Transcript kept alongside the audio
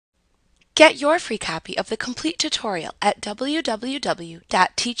Get your free copy of the complete tutorial at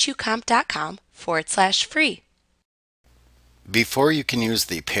www.teachucomp.com/free. Before you can use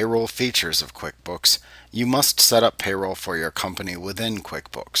the payroll features of QuickBooks, you must set up payroll for your company within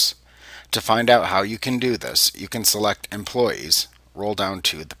QuickBooks. To find out how you can do this, you can select Employees, roll down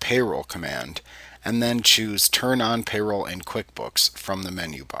to the Payroll command, and then choose Turn on Payroll in QuickBooks from the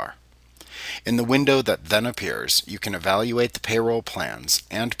menu bar. In the window that then appears, you can evaluate the payroll plans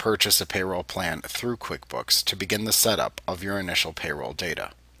and purchase a payroll plan through QuickBooks to begin the setup of your initial payroll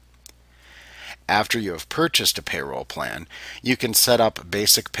data. After you have purchased a payroll plan, you can set up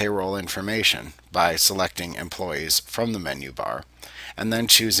basic payroll information by selecting Employees from the menu bar and then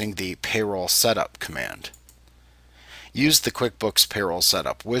choosing the Payroll Setup command. Use the QuickBooks Payroll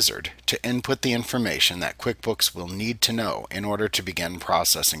Setup wizard to input the information that QuickBooks will need to know in order to begin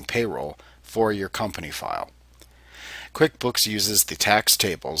processing payroll for your company file. QuickBooks uses the tax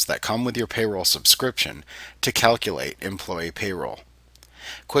tables that come with your payroll subscription to calculate employee payroll.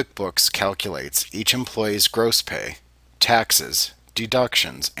 QuickBooks calculates each employee's gross pay, taxes,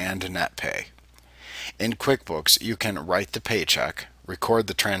 deductions, and net pay. In QuickBooks, you can write the paycheck, record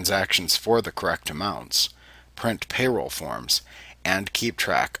the transactions for the correct amounts, print payroll forms, and keep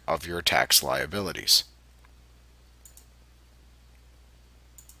track of your tax liabilities.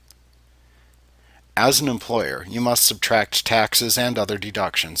 As an employer, you must subtract taxes and other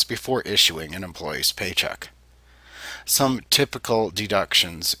deductions before issuing an employee's paycheck. Some typical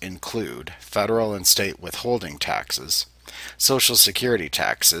deductions include federal and state withholding taxes, Social Security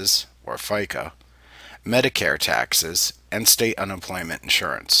taxes, or FICA, Medicare taxes, and state unemployment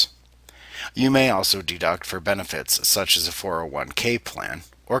insurance. You may also deduct for benefits such as a 401k plan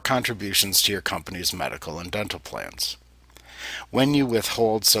or contributions to your company's medical and dental plans. When you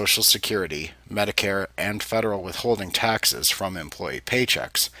withhold Social Security, Medicare, and federal withholding taxes from employee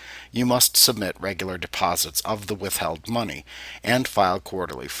paychecks, you must submit regular deposits of the withheld money and file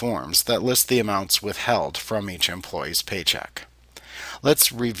quarterly forms that list the amounts withheld from each employee's paycheck.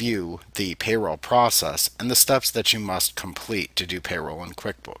 Let's review the payroll process and the steps that you must complete to do payroll in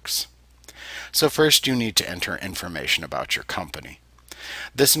QuickBooks. So first, you need to enter information about your company.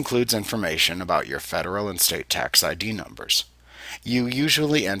 This includes information about your federal and state tax ID numbers. You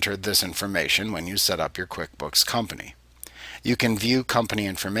usually entered this information when you set up your QuickBooks company. You can view company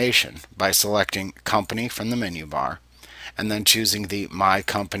information by selecting Company from the menu bar and then choosing the My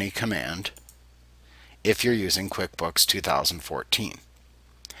Company command if you're using QuickBooks 2014.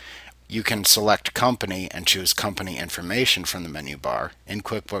 You can select Company and choose Company Information from the menu bar in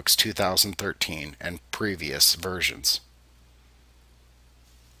QuickBooks 2013 and previous versions.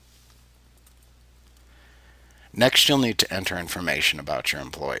 Next, you'll need to enter information about your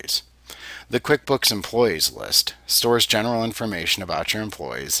employees. The QuickBooks Employees list stores general information about your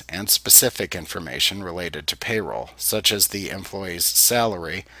employees and specific information related to payroll, such as the employee's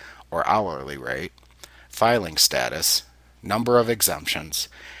salary or hourly rate, filing status, number of exemptions,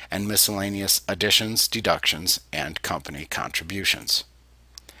 and miscellaneous additions, deductions, and company contributions.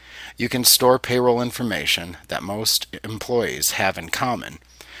 You can store payroll information that most employees have in common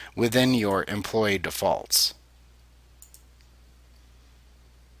within your employee defaults.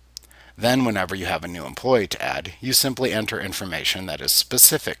 Then, whenever you have a new employee to add, you simply enter information that is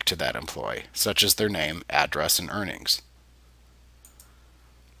specific to that employee, such as their name, address, and earnings.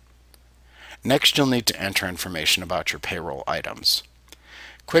 Next, you'll need to enter information about your payroll items.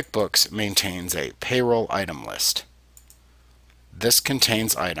 QuickBooks maintains a payroll item list. This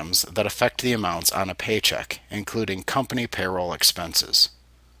contains items that affect the amounts on a paycheck, including company payroll expenses.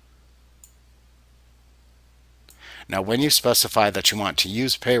 Now, when you specify that you want to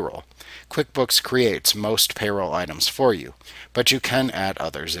use payroll, QuickBooks creates most payroll items for you, but you can add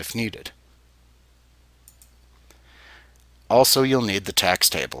others if needed. Also, you'll need the tax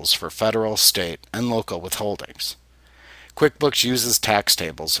tables for federal, state, and local withholdings. QuickBooks uses tax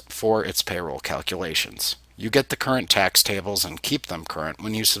tables for its payroll calculations. You get the current tax tables and keep them current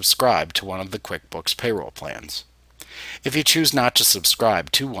when you subscribe to one of the QuickBooks payroll plans. If you choose not to subscribe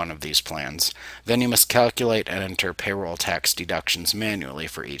to one of these plans, then you must calculate and enter payroll tax deductions manually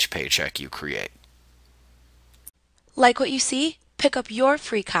for each paycheck you create. Like what you see? Pick up your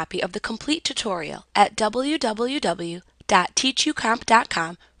free copy of the complete tutorial at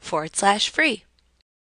www.teachucomp.com/free.